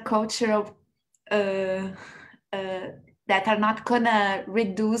that are cultural that are not going to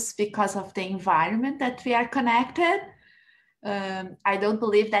reduce because of the environment that we are connected. I don't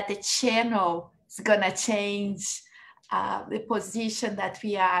believe that the channel is going to change the position that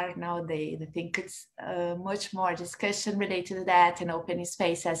we are nowadays. I think it's much more discussion related to that and open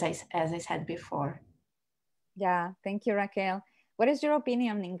space, as I said before. Yeah, thank you, Raquel. What is your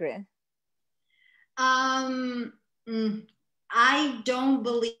opinion, Ingrid? I don't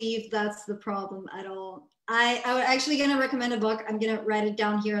believe that's the problem at all. I was actually going to recommend a book. I'm going to write it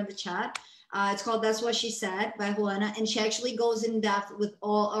down here in the chat. It's called That's What She Said by Juliana. And she actually goes in depth with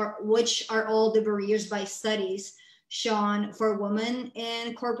which are all the barriers by studies shown for women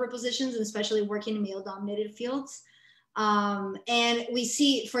in corporate positions, and especially working in male-dominated fields. And we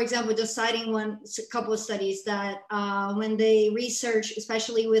see, for example, just citing a couple of studies that when they research,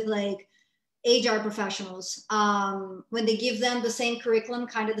 especially with like HR professionals, when they give them the same curriculum,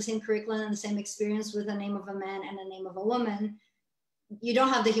 kind of the same curriculum and the same experience with the name of a man and the name of a woman, you don't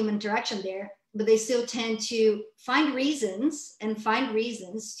have the human interaction there, but they still tend to find reasons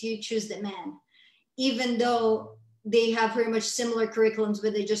to choose the man, even though they have pretty much similar curriculums,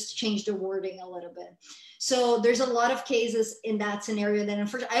 but they just change the wording a little bit. So there's a lot of cases in that scenario that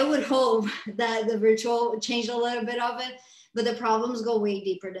unfortunately, I would hope that the virtual would change a little bit of it, but the problems go way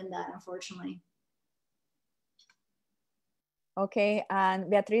deeper than that, unfortunately. Okay, and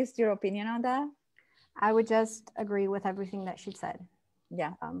Beatriz, your opinion on that? I would just agree with everything that she said.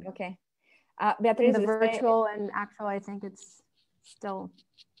 Yeah, okay. Beatriz, the virtual and actual, I think it's still,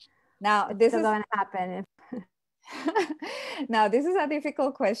 now this is going to happen. Now, this is a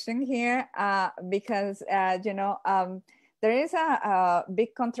difficult question here because, you know, there is a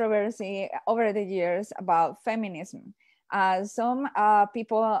big controversy over the years about feminism. Some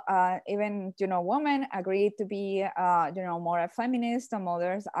people, even, you know, women agree to be, you know, more a feminist, some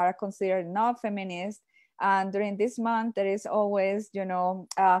others are considered not feminist. And during this month, there is always, you know,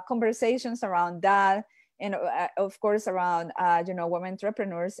 conversations around that. And of course, around, you know, women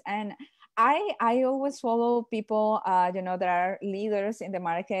entrepreneurs. And I always follow people, you know, that are leaders in the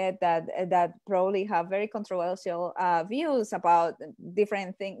market that probably have very controversial views about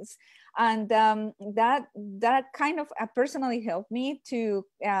different things. And that kind of personally helped me to,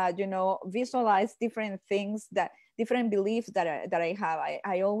 you know, visualize different things, different beliefs that I have.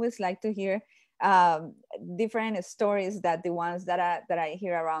 I always like to hear different stories that the ones that I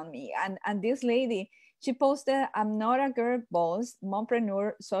hear around me. And this lady, she posted, "I'm not a girl boss,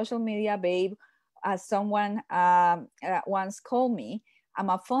 mompreneur, social media babe, as someone once called me.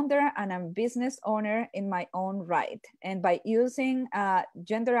 I'm a founder and I'm a business owner in my own right. And by using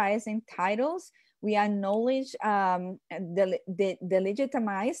genderizing titles, we acknowledge the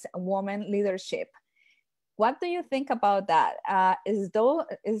legitimized woman leadership." What do you think about that?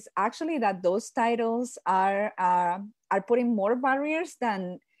 Is actually that those titles are putting more barriers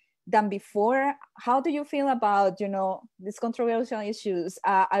than before? How do you feel about, you know, these controversial issues?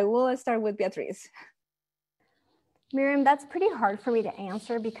 I will start with Beatriz. Miriam, that's pretty hard for me to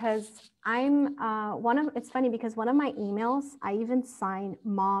answer because I'm it's funny because one of my emails, I even sign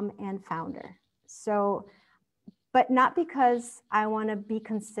mom and founder. So, but not because I want to be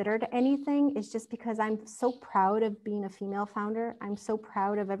considered anything. It's just because I'm so proud of being a female founder. I'm so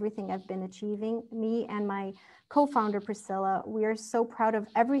proud of everything I've been achieving. Me and my co-founder, Priscilla, we are so proud of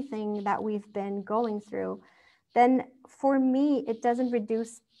everything that we've been going through. Then for me, it doesn't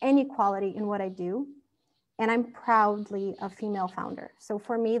reduce any quality in what I do. And I'm proudly a female founder. So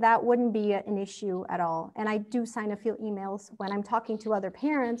for me, that wouldn't be an issue at all. And I do sign a few emails when I'm talking to other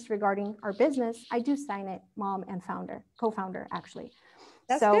parents regarding our business. I do sign it mom and founder, co-founder, actually.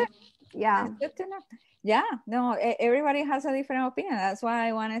 That's good. Yeah. That's good to know. Yeah, no, everybody has a different opinion. That's why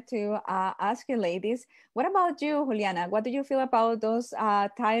I wanted to ask you, ladies. What about you, Juliana? What do you feel about those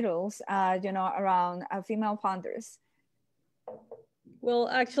titles, you know, around female founders? Well,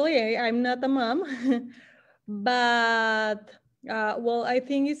 actually, I'm not a mom. But well, I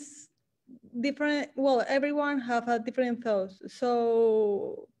think it's different. Well, everyone have a different thoughts.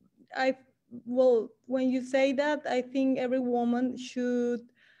 So when you say that, I think every woman shouldn't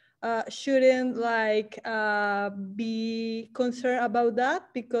like be concerned about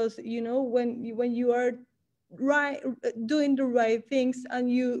that, because you know when you are doing the right things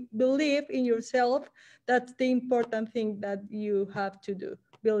and you believe in yourself, that's the important thing that you have to do.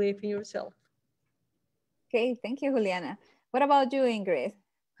 Believe in yourself. Okay, thank you, Juliana. What about you, Ingrid?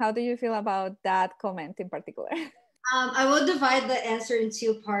 How do you feel about that comment in particular? I will divide the answer in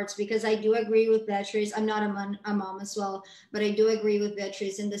two parts because I do agree with Beatriz. I'm not a mom as well, but I do agree with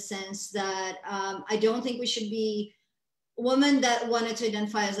Beatriz in the sense that I don't think we should be, women that wanted to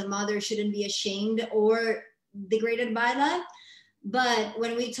identify as a mother shouldn't be ashamed or degraded by that. But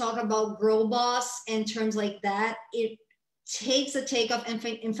when we talk about girl boss and terms like that, it takes a take of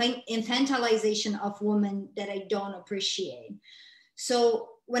infantilization of women that I don't appreciate. So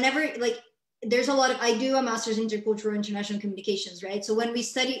whenever, like, there's a lot of, I do a master's in intercultural international communications, right? So when we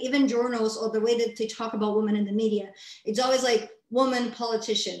study even journals or the way that they talk about women in the media, it's always like woman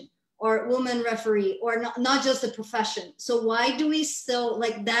politician or woman referee, or not just the profession. So why do we still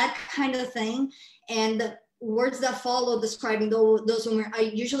like that kind of thing? And the words that follow describing those women are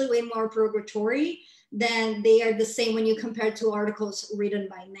usually way more derogatory than they are the same when you compare to articles written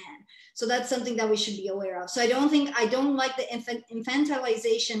by men. So that's something that we should be aware of. So I don't like the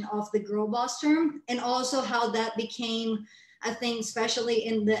infantilization of the girl boss term, and also how that became a thing, especially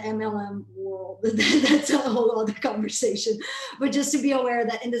in the MLM world. That's a whole other conversation. But just to be aware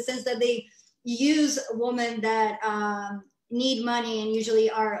that in the sense that they use women that need money and usually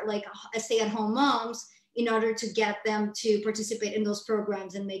are like stay-at-home moms in order to get them to participate in those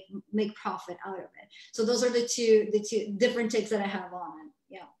programs and make profit out of it. So those are the two different takes that I have on it.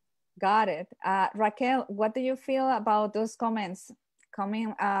 Yeah. Got it. Raquel, what do you feel about those comments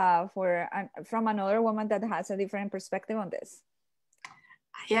coming from another woman that has a different perspective on this?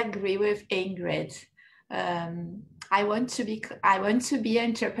 I agree with Ingrid. I want to be an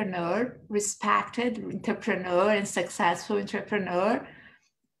entrepreneur, respected entrepreneur and successful entrepreneur,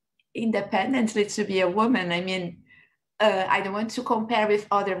 independently to be a woman. I mean, I don't want to compare with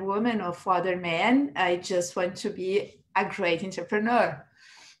other women or other men. I just want to be a great entrepreneur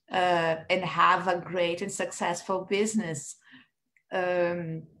and have a great and successful business.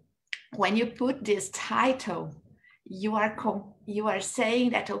 When you put this title, you are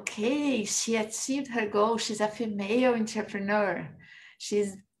saying that, okay, she achieved her goal. She's a female entrepreneur.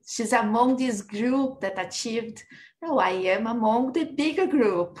 She's among this group that achieved. No, I am among the bigger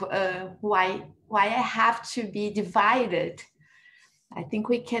group. Why I have to be divided? I think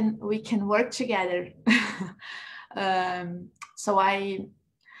we can work together. So I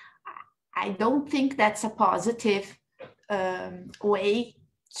don't think that's a positive way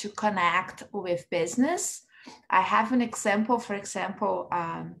to connect with business. I have an example. For example,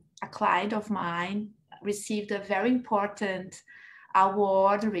 a client of mine received a very important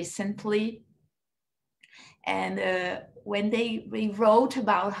award recently. And when they wrote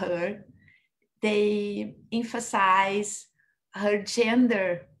about her, they emphasize her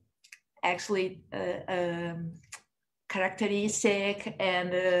gender, actually, characteristic,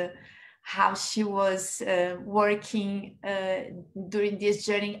 and how she was working during this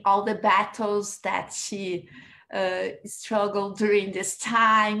journey, all the battles that she struggled during this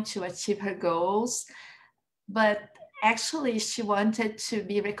time to achieve her goals. But actually, she wanted to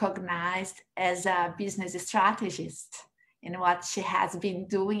be recognized as a business strategist in what she has been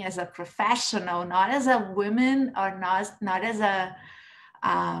doing as a professional, not as a woman or not as a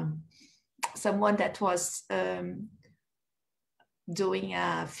someone that was doing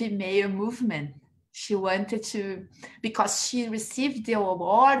a female movement. She wanted to, because she received the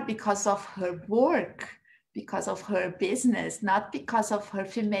award because of her work, because of her business, not because of her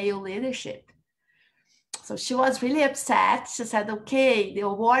female leadership. So she was really upset. She said, okay, the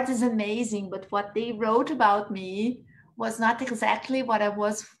award is amazing, but what they wrote about me was not exactly what I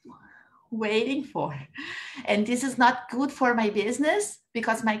was waiting for. And this is not good for my business,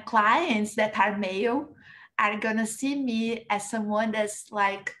 because my clients that are male are gonna see me as someone that's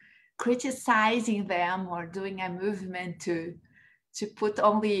like criticizing them or doing a movement to put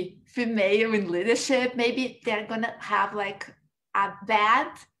only female in leadership. Maybe they're gonna have like a bad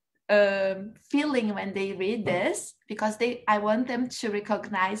feeling when they read this, because I want them to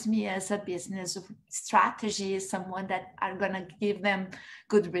recognize me as a business strategy, someone that are gonna give them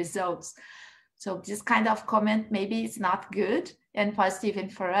good results. So this kind of comment, maybe it's not good and positive even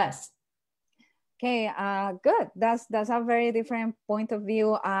for us. Okay, good. That's a very different point of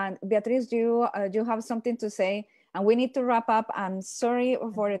view. And Beatriz, you have something to say, and we need to wrap up. I'm sorry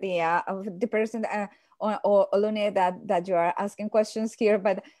for the person or Olune that you are asking questions here,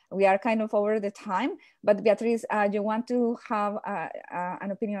 but we are kind of over the time. But Beatriz, you want to have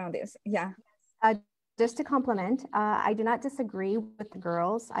an opinion on this? Yeah. Just to compliment, I do not disagree with the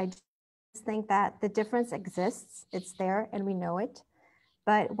girls. I think that the difference exists, it's there and we know it.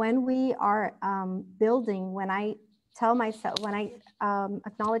 But when we are building, when I tell myself, when I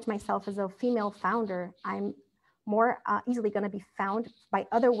acknowledge myself as a female founder, I'm more easily going to be found by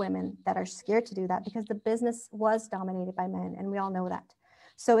other women that are scared to do that, because the business was dominated by men, and we all know that.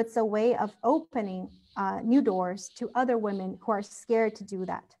 So it's a way of opening new doors to other women who are scared to do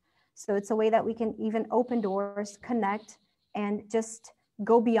that. So it's a way that we can even open doors, connect, and just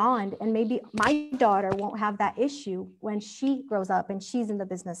go beyond. And maybe my daughter won't have that issue when she grows up and she's in the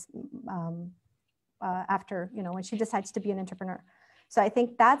business after, you know, when she decides to be an entrepreneur. So I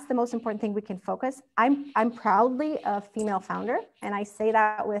think that's the most important thing we can focus. I'm proudly a female founder, and I say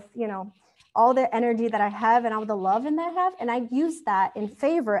that with, you know, all the energy that I have and all the love that I have. And I use that in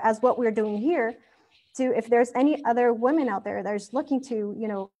favor as what we're doing here to, if there's any other women out there that's looking to, you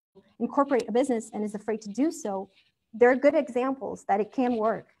know, incorporate a business and is afraid to do so, they're good examples that it can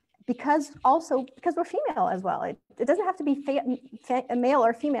work, because we're female as well. It doesn't have to be male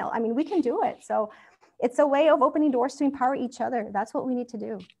or female. I mean, we can do it. So it's a way of opening doors to empower each other. That's what we need to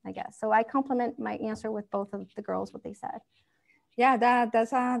do, I guess. So I complement my answer with both of the girls, what they said. Yeah,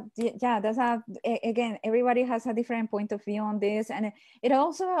 again, everybody has a different point of view on this, and it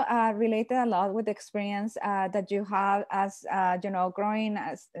also related a lot with the experience that you have as you know, growing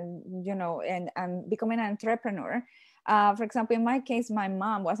as you know, and becoming an entrepreneur. For example, in my case, my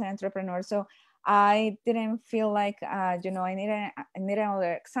mom was an entrepreneur, so I didn't feel like you know, I need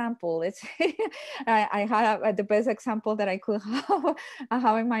another example. It's I had the best example that I could have,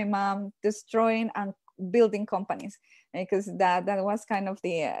 having my mom destroying and building companies, because that was kind of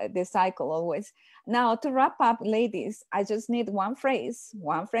the cycle always. Now, to wrap up, ladies, I just need one phrase,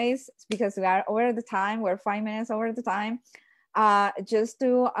 because we are over the time, we're 5 minutes over the time, just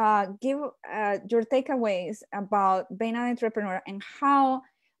to give your takeaways about being an entrepreneur, and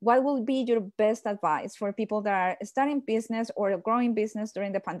what will be your best advice for people that are starting business or growing business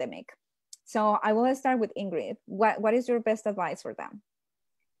during the pandemic. So I will start with Ingrid. What is your best advice for them?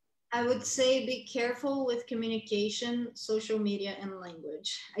 I would say be careful with communication, social media, and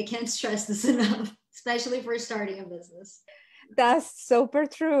language. I can't stress this enough, especially for starting a business. That's super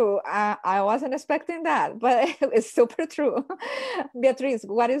true. I wasn't expecting that, but it's super true. Beatriz,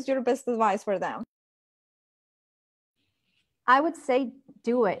 what is your best advice for them? I would say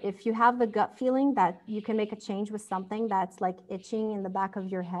do it. If you have the gut feeling that you can make a change with something that's like itching in the back of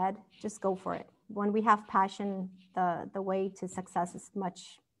your head, just go for it. When we have passion, the way to success is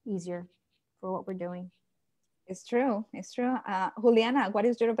much easier for what we're doing. It's true. It's true. Juliana, what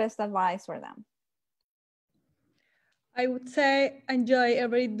is your best advice for them? I would say enjoy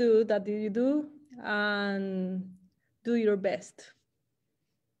every do that you do and do your best.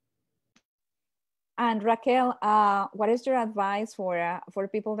 And Raquel, what is your advice for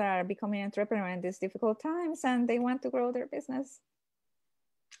people that are becoming entrepreneurs in these difficult times and they want to grow their business?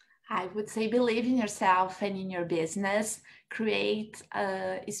 I would say believe in yourself and in your business, create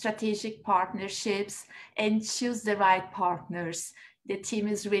strategic partnerships, and choose the right partners. The team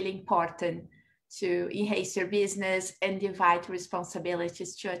is really important to enhance your business and divide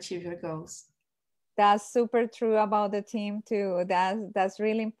responsibilities to achieve your goals. That's super true about the team too. That's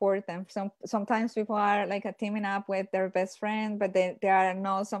really important. Sometimes people are like teaming up with their best friend, but they are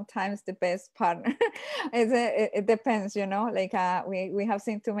not sometimes the best partner. It depends, you know, like we have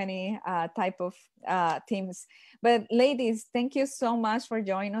seen too many type of teams. But ladies, thank you so much for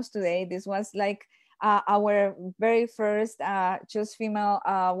joining us today. This was like our very first Just Female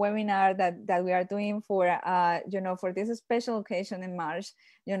webinar that we are doing for, you know, for this special occasion in March,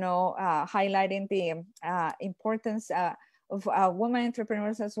 you know, highlighting the importance of women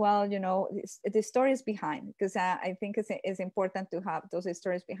entrepreneurs as well, you know, the stories behind, because I think it's important to have those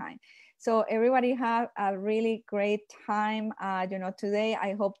stories behind. So everybody have a really great time, you know, today.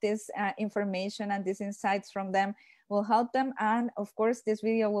 I hope this information and these insights from them will help them. And of course, this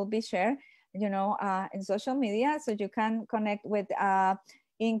video will be shared, you know, in social media, so you can connect with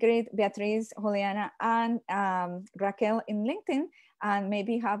Ingrid, Beatriz, Juliana, and Raquel in LinkedIn, and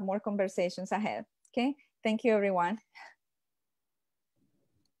maybe have more conversations ahead. Okay, thank you, everyone.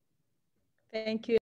 Thank you.